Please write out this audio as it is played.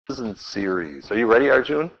and series. Are you ready,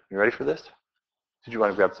 Arjun? You ready for this? Did you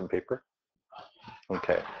want to grab some paper?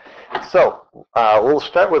 Okay. So we'll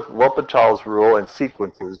start with L'Hopital's rule and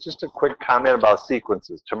sequences. Just a quick comment about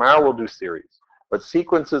sequences. Tomorrow we'll do series. But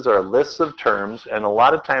sequences are lists of terms, and a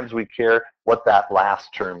lot of times we care what that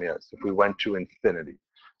last term is if we went to infinity.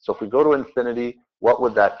 So if we go to infinity, what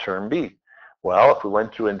would that term be? Well, if we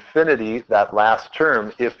went to infinity, that last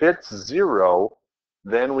term, if it's 0,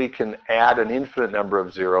 then we can add an infinite number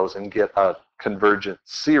of zeros and get a convergent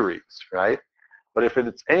series, right? But if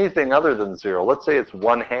it's anything other than 0, let's say it's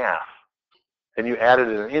 1/2, and you added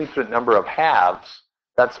an infinite number of halves,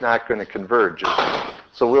 that's not going to converge.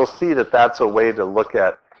 So we'll see that that's a way to look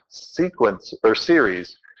at sequence or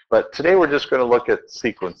series, but today we're just going to look at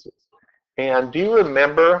sequences. And do you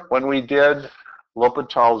remember when we did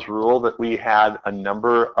L'Hopital's rule that we had a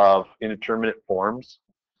number of indeterminate forms?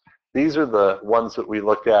 These are the ones that we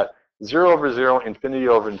looked at. 0 over 0, infinity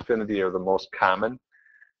over infinity are the most common.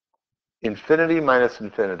 Infinity minus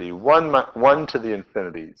infinity, 1 to the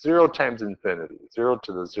infinity, 0 times infinity, 0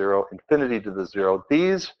 to the 0, infinity to the 0.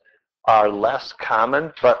 These are less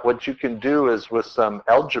common, but what you can do is with some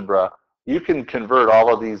algebra, you can convert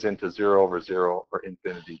all of these into 0 over 0 or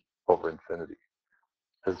infinity over infinity,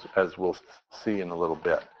 as we'll see in a little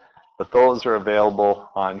bit. But those are available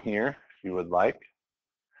on here if you would like,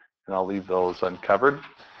 and I'll leave those uncovered.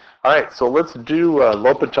 All right, so let's do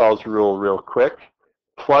L'Hopital's rule real quick.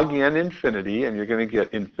 Plug in infinity, and you're going to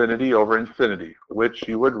get infinity over infinity, which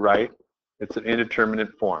you would write, it's an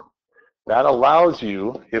indeterminate form. That allows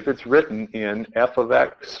you, if it's written in f of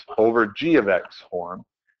x over g of x form,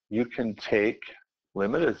 you can take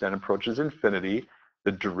limit as n approaches infinity,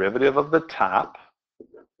 the derivative of the top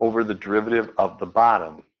over the derivative of the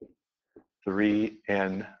bottom,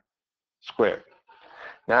 3n squared.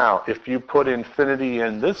 Now, if you put infinity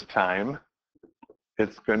in this time,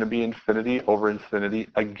 it's going to be infinity over infinity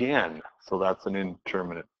again. So that's an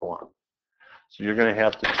indeterminate form. So you're going to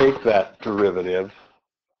have to take that derivative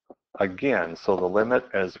again. So the limit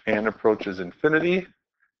as n approaches infinity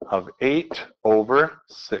of 8 over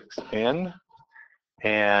 6n.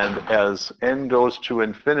 And as n goes to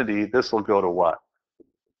infinity, this will go to what?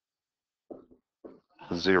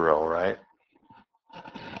 0, right?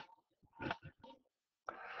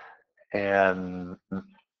 And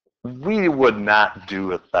we would not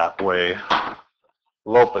do it that way.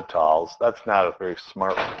 L'Hopital's, that's not a very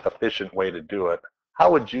smart, efficient way to do it.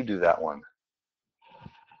 How would you do that one?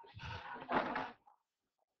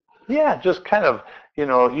 Yeah, just kind of,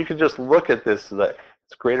 you can just look at this,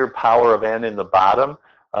 it's greater power of n in the bottom.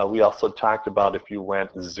 We also talked about if you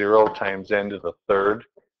went 0 times n to the third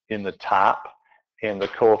in the top, and the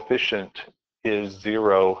coefficient is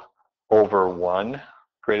 0 over 1.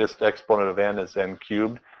 Greatest exponent of n is n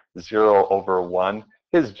cubed. 0 over 1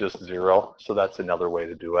 is just 0, so that's another way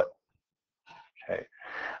to do it. Okay,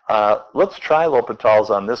 let's try L'Hopital's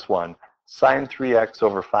on this one. Sine 3x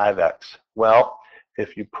over 5x. Well,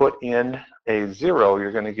 if you put in a 0,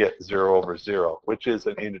 you're going to get 0 over 0, which is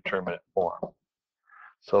an indeterminate form.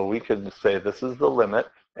 So we could say this is the limit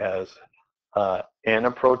as n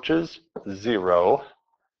approaches 0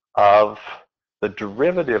 of the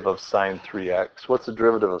derivative of sine 3x. What's the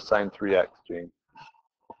derivative of sine 3x, Gene?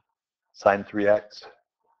 Sine 3x?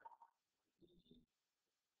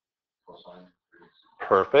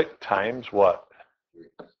 Perfect. Times what?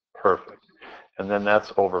 Perfect. And then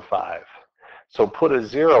that's over 5. So put a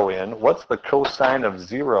 0 in. What's the cosine of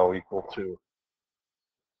 0 equal to?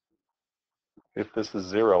 If this is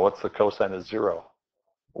 0, what's the cosine of 0?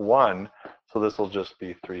 1. So this will just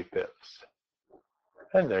be 3/5.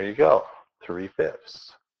 And there you go, 3/5.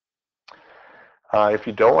 If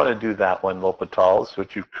you don't want to do that one, L'Hopital's,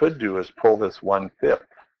 what you could do is pull this 1/5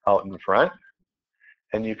 out in front.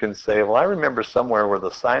 And you can say, well, I remember somewhere where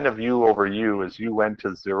the sine of u over u as u went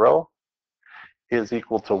to 0 is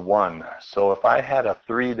equal to 1. So if I had a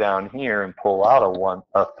 3 down here and pull out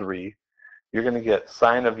a 3, you're going to get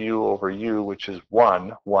sine of u over u, which is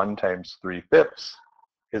 1. 1 times 3/5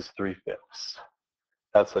 is 3/5.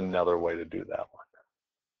 That's another way to do that one.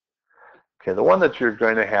 Okay, the one that you're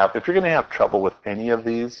going to have, if you're going to have trouble with any of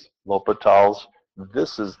these L'Hopital's,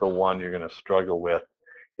 this is the one you're going to struggle with.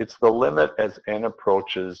 It's the limit as n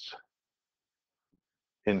approaches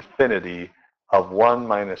infinity of 1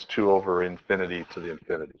 minus 2 over infinity to the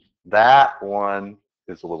infinity. That one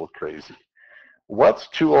is a little crazy. What's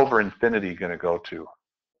 2 over infinity going to go to?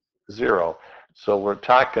 0. So we're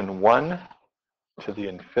talking 1 to the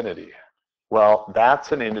infinity. Well,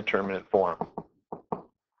 that's an indeterminate form.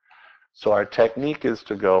 So our technique is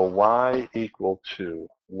to go y equal to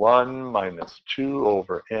 1 minus 2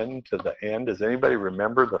 over n to the n. Does anybody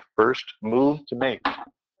remember the first move to make?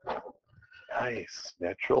 Nice.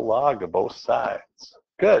 Natural log of both sides.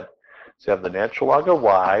 Good. So you have the natural log of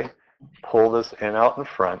y. Pull this n out in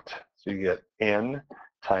front. So you get n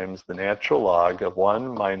times the natural log of 1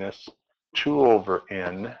 minus 2 over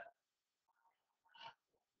n.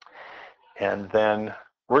 And then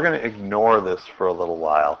we're going to ignore this for a little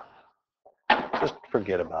while. Just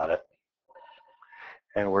forget about it.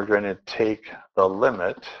 And we're going to take the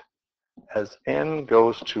limit as n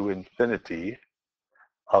goes to infinity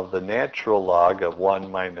of the natural log of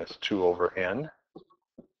 1 minus 2 over n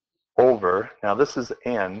over, now this is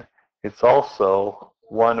n, it's also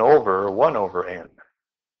 1 over n.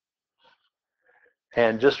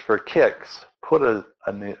 And just for kicks, put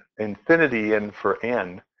an infinity in for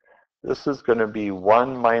n. This is going to be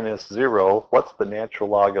 1 minus 0. What's the natural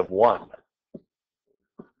log of 1?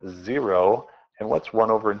 0. And what's 1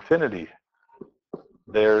 over infinity?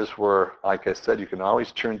 There's where, like I said, you can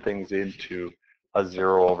always turn things into a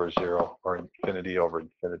 0 over 0 or infinity over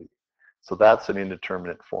infinity. So that's an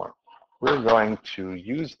indeterminate form. We're going to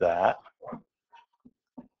use that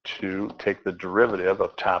to take the derivative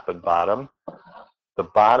of top and bottom. The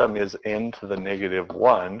bottom is n to the negative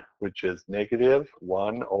 1, which is negative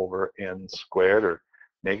 1 over n squared, or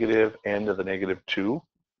negative n to the negative 2.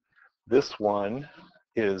 This one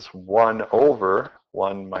is 1 over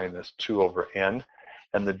 1 minus 2 over n.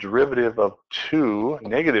 And the derivative of 2,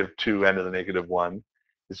 negative 2 n to the negative 1,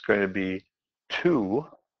 is going to be 2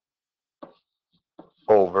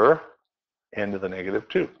 over n to the negative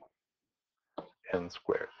 2, n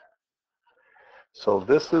squared. So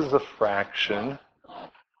this is a fraction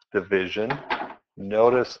division.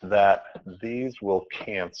 Notice that these will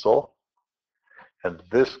cancel, and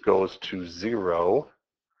this goes to 0.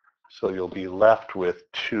 So you'll be left with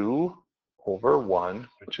 2 over 1,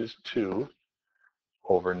 which is 2,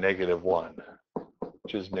 over negative 1,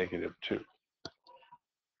 which is negative 2.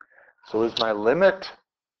 So is my limit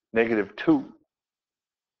negative 2?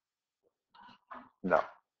 No.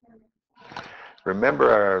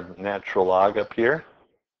 Remember our natural log up here?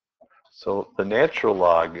 So the natural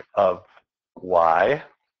log of y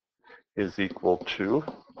is equal to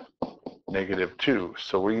negative 2.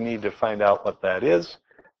 So we need to find out what that is.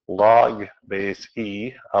 Log base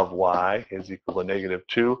e of y is equal to negative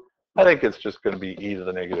 2. I think it's just going to be e to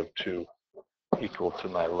the negative 2 equal to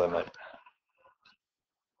my limit.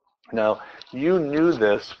 Now, you knew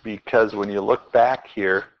this because when you look back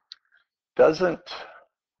here, doesn't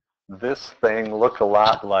this thing look a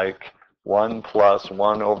lot like 1 plus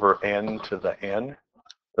 1 over n to the n?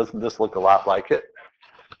 Doesn't this look a lot like it?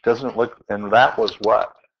 Doesn't it look, and that was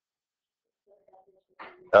what?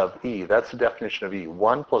 Of e. That's the definition of e.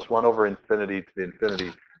 1 plus 1 over infinity to the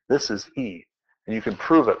infinity. This is e. And you can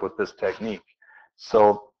prove it with this technique.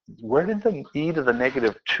 So where did the e to the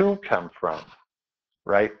negative 2 come from?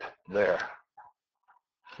 Right there.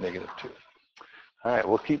 Negative 2. All right,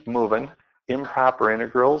 we'll keep moving. Improper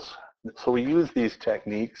integrals. So we use these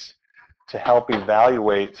techniques to help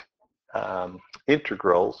evaluate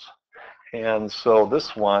integrals. And so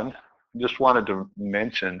this one, just wanted to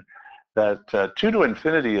mention that 2 to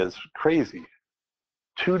infinity is crazy.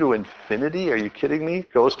 2 to infinity? Are you kidding me?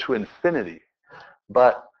 Goes to infinity.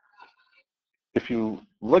 But if you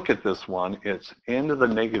look at this one, it's n to the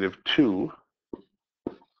negative 2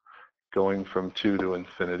 going from 2 to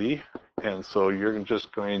infinity. And so you're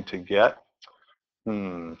just going to get,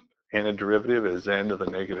 antiderivative is n to the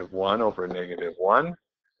negative 1 over negative 1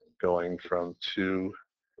 going from 2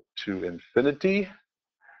 to infinity.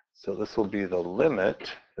 So this will be the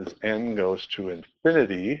limit as n goes to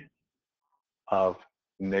infinity of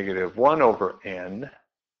negative 1 over n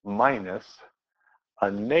minus a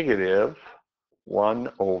negative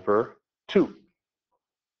 1 over 2.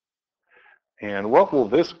 And what will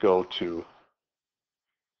this go to?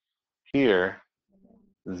 Here,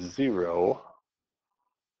 0.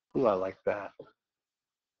 Ooh, I like that.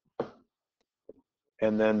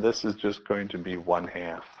 And then this is just going to be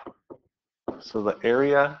 1/2. So the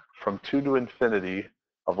area from 2 to infinity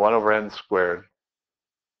of 1 over n squared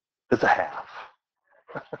is 1/2.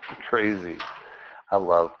 Crazy. I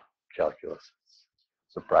love calculus. It's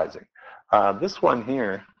surprising. This one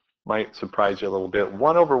here might surprise you a little bit.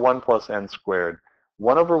 1 over 1 plus n squared.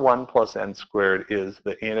 1 over 1 plus n squared is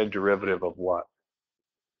the antiderivative of what?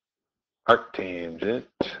 Arctangent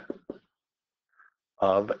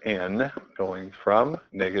of n going from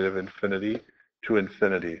negative infinity to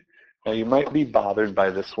infinity. Now you might be bothered by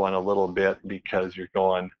this one a little bit because you're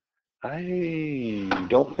going, I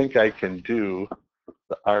don't think I can do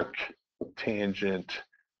the arctangent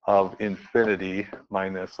of infinity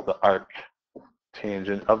minus the arc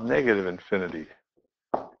tangent of negative infinity.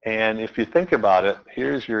 And if you think about it,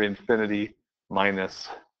 here's your infinity minus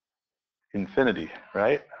infinity,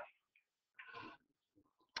 right?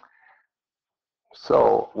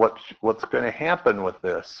 So what's going to happen with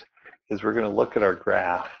this is we're going to look at our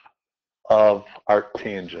graph of arc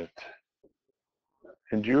tangent.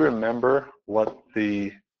 And do you remember what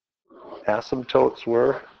the asymptotes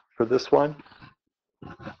were for this one?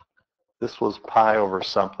 This was pi over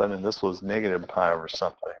something, and this was negative pi over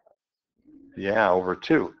something. Yeah, over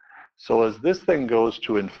 2. So as this thing goes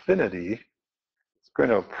to infinity, it's going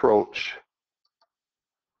to approach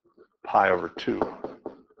pi over 2.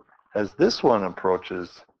 As this one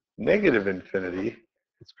approaches negative infinity,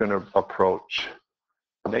 it's going to approach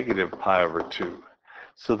negative pi over 2.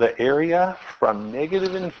 So the area from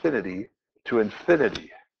negative infinity to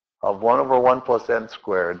infinity of 1 over 1 plus n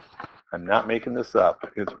squared, I'm not making this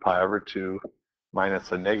up, it's pi over 2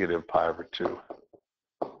 minus a negative pi over 2,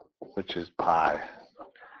 which is pi.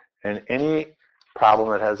 And any problem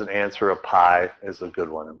that has an answer of pi is a good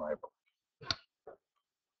one in my book.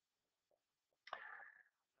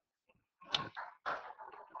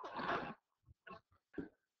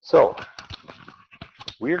 So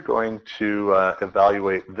we're going to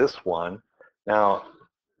evaluate this one. Now,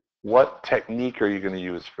 what technique are you going to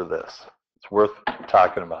use for this? It's worth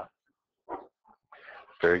talking about.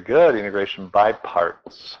 Very good. Integration by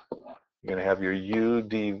parts. You're going to have your u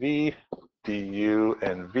dv, du,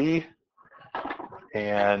 and v.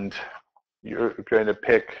 And you're going to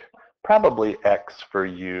pick probably x for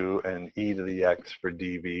u and e to the x for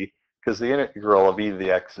dv, because the integral of e to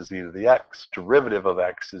the x is e to the x. Derivative of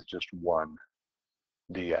x is just 1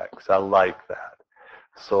 dx. I like that.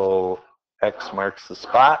 So x marks the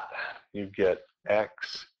spot. You get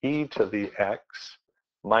x e to the x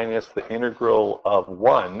minus the integral of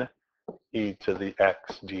 1 e to the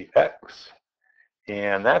x dx.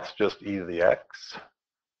 And that's just e to the x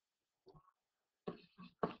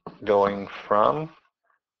going from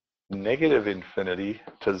negative infinity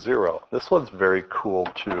to 0. This one's very cool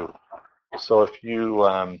too. So if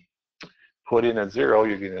you put in a 0,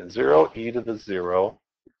 you're going to get 0 e to the 0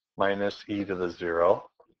 minus e to the 0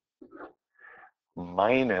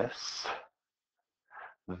 minus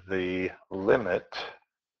the limit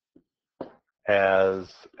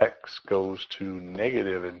as x goes to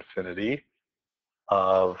negative infinity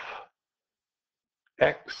of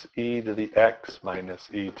x e to the x minus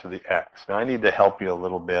e to the x. Now I need to help you a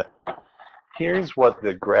little bit. Here's what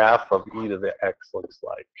the graph of e to the x looks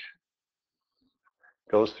like.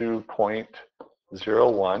 Goes through point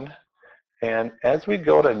 0, 1. And as we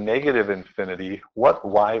go to negative infinity, what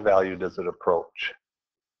y value does it approach?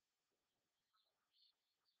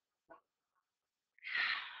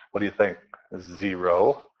 What do you think?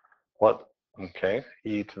 0. What? Okay,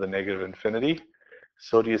 e to the negative infinity.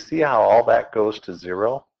 So do you see how all that goes to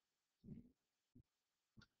 0?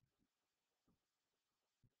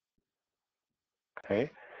 Okay,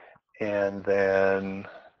 and then,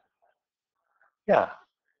 yeah,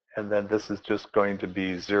 and then this is just going to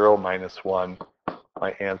be 0 minus 1.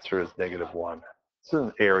 My answer is negative 1. It's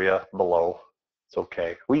an area below. It's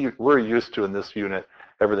okay. We're used to in this unit,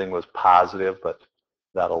 everything was positive, but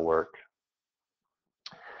that'll work.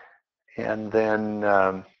 And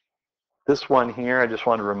then this one here, I just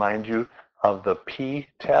want to remind you of the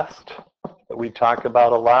p-test that we talk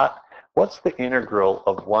about a lot. What's the integral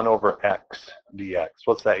of 1 over x dx?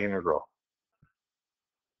 What's that integral?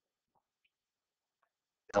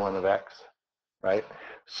 ln of x, right?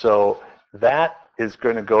 So that is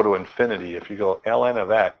going to go to infinity. If you go ln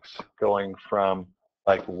of x going from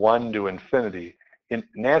like 1 to infinity,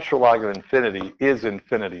 natural log of infinity is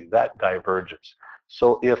infinity. That diverges.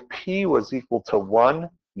 So if p was equal to 1,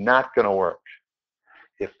 not going to work.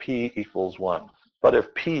 If p equals 1. But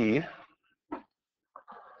if p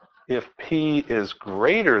is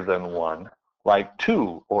greater than 1, like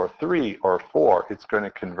 2 or 3 or 4, it's going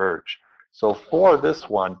to converge. So for this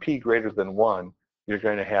one, p greater than 1, you're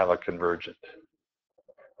going to have a convergent.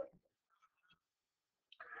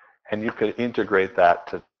 And you could integrate that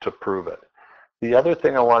to prove it. The other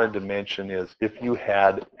thing I wanted to mention is if you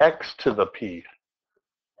had x to the p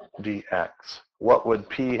dx, what would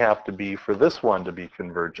p have to be for this one to be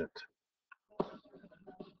convergent?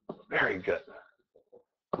 Very good.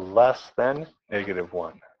 Less than negative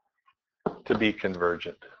 1 to be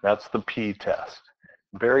convergent. That's the p-test.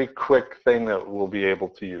 Very quick thing that we'll be able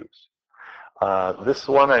to use. This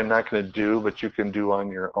one I'm not going to do, but you can do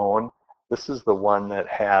on your own. This is the one that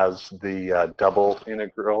has the double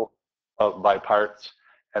integral by parts,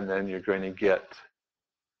 and then you're going to get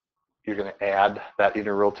you're going to add that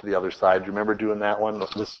integral to the other side. Remember doing that one,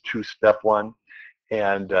 this two-step one?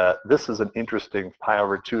 And this is an interesting pi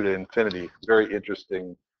over 2 to infinity, very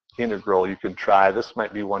interesting integral you can try. This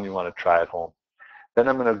might be one you want to try at home. Then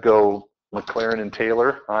I'm going to go Maclaurin and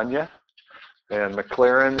Taylor on you. And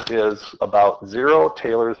Maclaurin is about 0,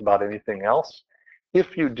 Taylor is about anything else.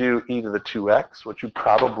 If you do e to the 2x, what you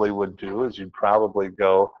probably would do is you'd probably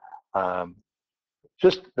go,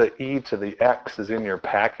 just the e to the x is in your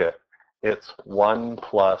packet. It's 1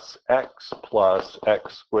 plus x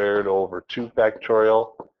squared over 2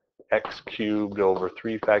 factorial, x cubed over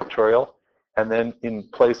 3 factorial. And then in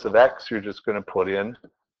place of x, you're just going to put in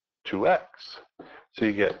 2x. So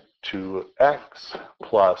you get 2x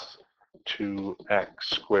plus 2x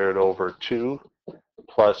squared over 2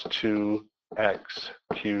 plus 2x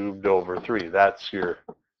cubed over 3. That's your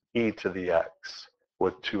e to the x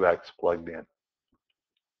with 2x plugged in.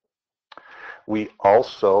 We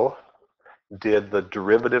also did the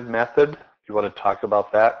derivative method. You want to talk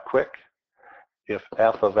about that quick? If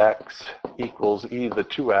f of x equals e to the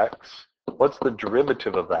 2x, what's the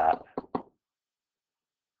derivative of that?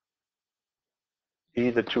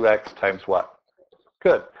 E to the 2x times what?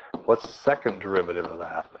 Good. What's the second derivative of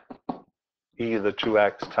that? E to the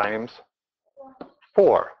 2x times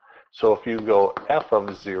 4. So if you go f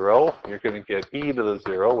of 0, you're going to get e to the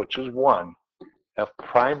 0, which is 1. F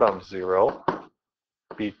prime of 0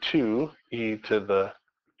 be 2, e to the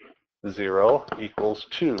 0 equals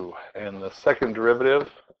 2. And the second derivative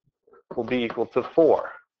will be equal to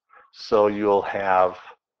 4. So you'll have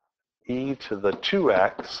e to the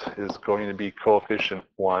 2x is going to be coefficient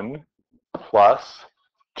 1 plus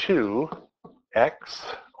 2x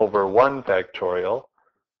over 1 factorial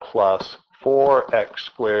plus 4x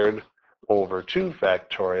squared over 2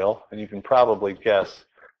 factorial. And you can probably guess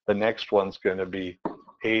the next one's going to be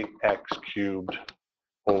 8x cubed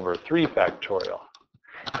over 3 factorial.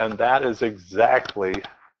 And that is exactly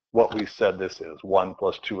what we said this is, 1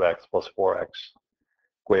 plus 2x plus 4x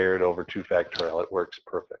squared over 2 factorial. It works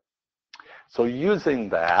perfect. So using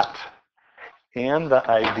that and the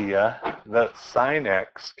idea that sine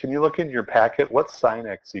x, can you look in your packet? What's sine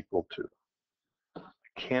x equal to? I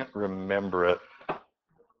can't remember it.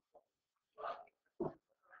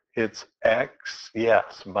 It's x,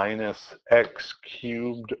 yes, minus x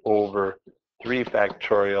cubed over 3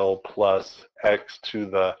 factorial plus x to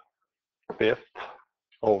the 5th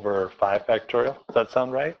over 5 factorial. Does that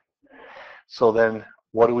sound right? So then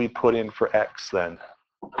what do we put in for x then?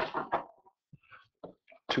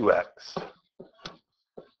 2x.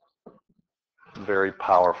 Very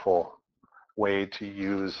powerful way to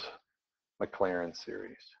use Maclaurin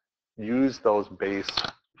series. Use those base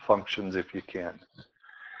functions if you can.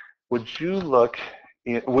 Would you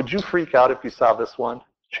freak out if you saw this one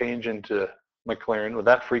change into Maclaurin? Would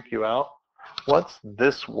that freak you out? What's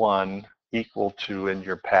this one equal to in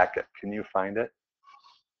your packet? Can you find it?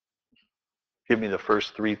 Give me the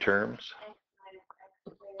first 3 terms.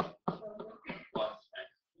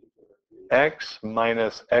 X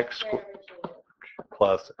minus x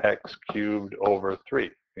plus x cubed over 3.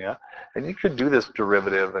 Yeah, and you could do this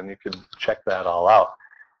derivative and you could check that all out.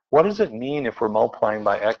 What does it mean if we're multiplying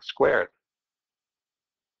by x squared?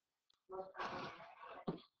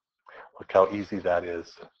 Look how easy that is.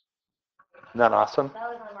 Isn't that awesome?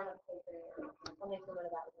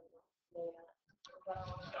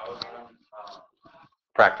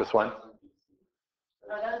 Practice one.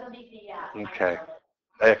 Okay.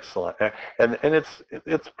 Excellent. And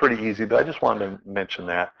it's pretty easy, but I just wanted to mention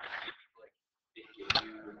that.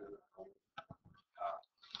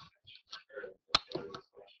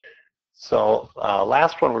 So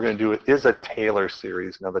last one we're going to do is a Taylor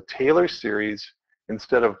series. Now the Taylor series,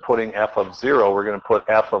 instead of putting f of 0, we're going to put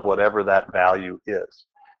f of whatever that value is.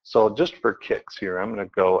 So just for kicks here, I'm going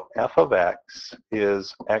to go f of x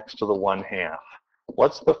is x to the 1/2.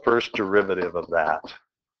 What's the first derivative of that?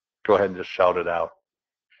 Go ahead and just shout it out.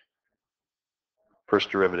 First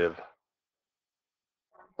derivative.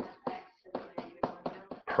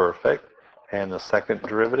 Perfect. And the second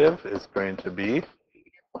derivative is going to be?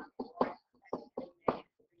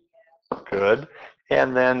 Good.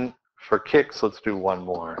 And then for kicks, let's do one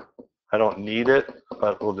more. I don't need it,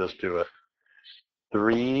 but we'll just do it.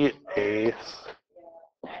 3/8.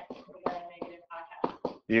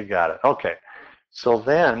 You got it. Okay. So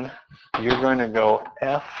then you're going to go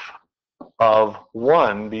f of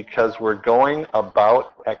 1 because we're going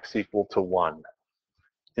about x equal to 1.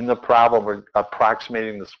 In the problem, we're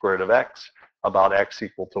approximating the square root of x about x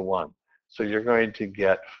equal to 1. So you're going to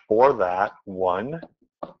get for that 1,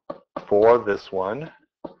 for this one,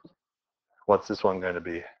 what's this one going to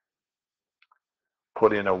be?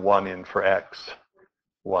 put in a 1 in for x.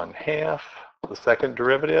 1/2, the second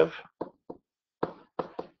derivative,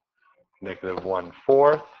 negative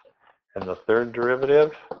 1/4, and the third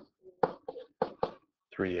derivative,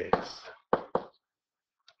 3/8.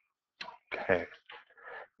 Okay,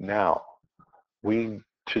 now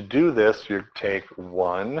to do this, you take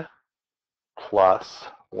 1 plus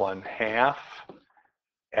 1/2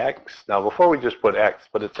 x. Now before we just put x,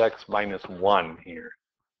 but it's x minus 1 here,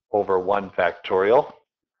 over 1 factorial,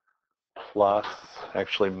 plus,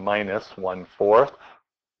 actually minus 1/4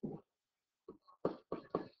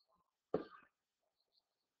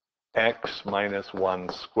 x minus 1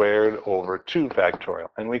 squared over 2 factorial.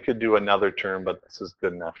 And we could do another term, but this is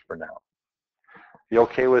good enough for now. You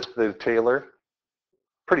okay with the Taylor?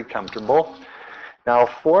 Pretty comfortable. Now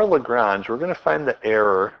for Lagrange, we're going to find the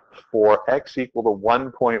error for x equal to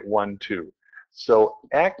 1.12. So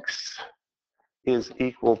x is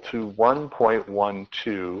equal to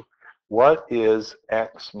 1.12. What is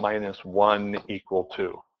x minus 1 equal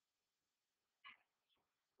to?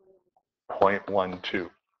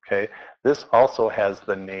 0.12. Okay, this also has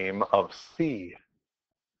the name of c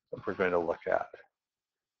that we're going to look at.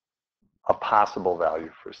 A possible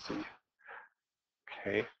value for c.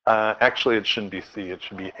 Okay, actually it shouldn't be c, it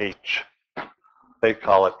should be h. They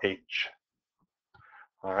call it h.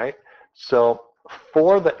 All right, so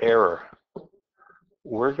for the error,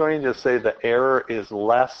 we're going to say the error is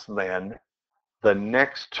less than the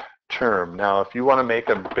next term. Now, if you want to make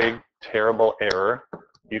a big, terrible error,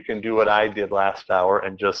 you can do what I did last hour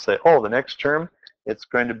and just say, oh, the next term, it's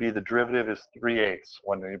going to be the derivative is 3/8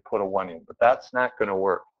 when you put a 1 in. But that's not going to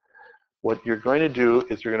work. What you're going to do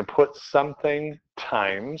is you're going to put something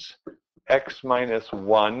times x minus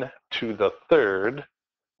 1 to the third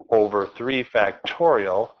over 3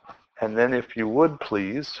 factorial. And then if you would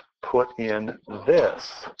please, put in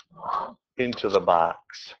this into the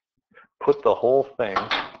box. Put the whole thing,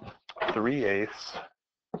 3/8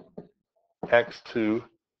 x to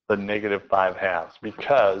the negative 5/2,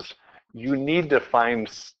 because you need to find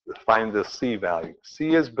the c value.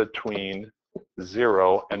 C is between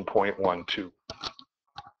 0 and 0.12.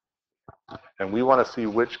 And we want to see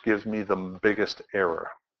which gives me the biggest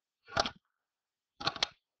error.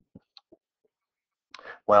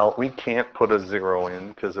 Well, we can't put a 0 in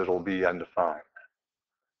because it'll be undefined.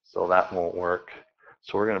 So that won't work.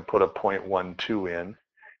 So we're going to put a 0.12 in.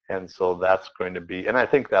 And so that's going to be, and I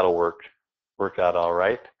think that'll work out all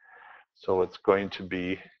right. So it's going to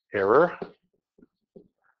be error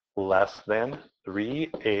less than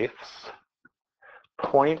 3/8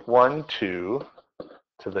 0.12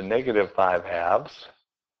 to the negative 5/2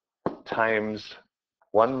 times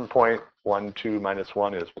 1.12 minus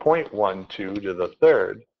 1 is 0.12 to the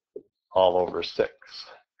third all over 6.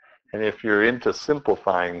 And if you're into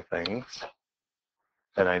simplifying things,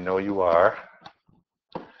 and I know you are,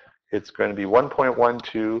 it's going to be 1.12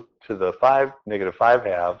 to the negative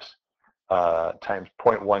 5/2 times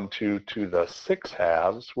 0.12 to the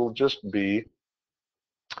 6/2 will just be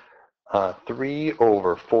 3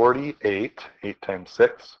 over 48, 8 times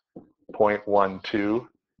 6, 0.12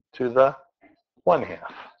 to the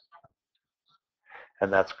 1/2.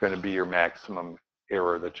 And that's going to be your maximum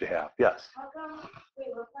error that you have. Yes? How come, wait,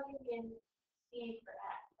 we're plugging in C for x,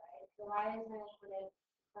 right? So why isn't it put in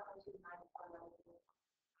 2 minus 1?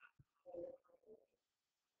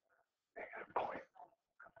 Point.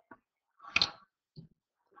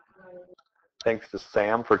 Thanks to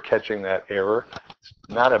Sam for catching that error. It's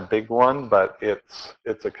not a big one, but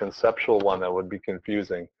it's a conceptual one that would be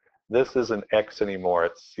confusing. This isn't x anymore,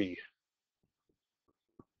 it's c.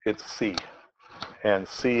 It's c. And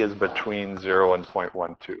c is between 0 and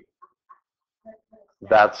 0.12.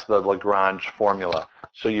 That's the Lagrange formula.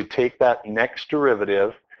 So you take that next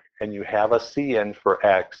derivative and you have a c in for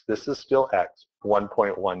x. This is still x,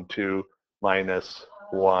 1.12 minus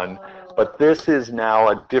 1. But this is now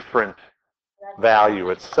a different value.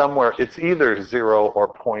 It's somewhere, it's either 0 or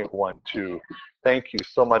 0.12. Thank you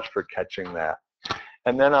so much for catching that.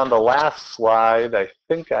 And then on the last slide, I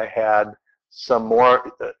think I had some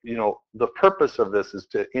more, the purpose of this is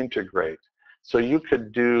to integrate. So you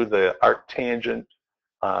could do the arctangent,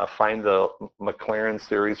 find the Maclaurin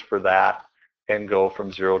series for that, and go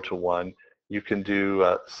from 0 to 1. You can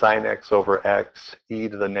do sine x over x, e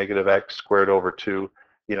to the negative x squared over 2.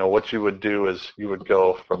 What you would do is you would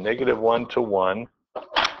go from negative 1 to 1.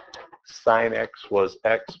 Sine x was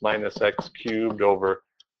x minus x cubed over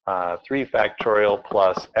 3 factorial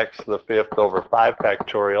plus x to the 5th over 5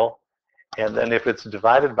 factorial. And then if it's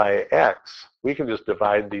divided by x, we can just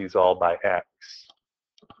divide these all by x,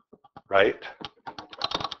 right?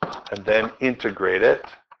 And then integrate it.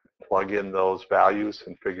 plug in those values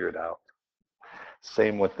and figure it out.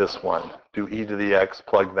 Same with this one. Do e to the x,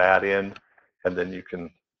 plug that in, and then you can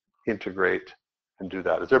integrate and do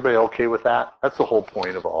that. Is everybody okay with that? That's the whole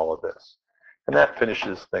point of all of this. And that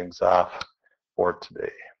finishes things off for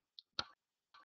today.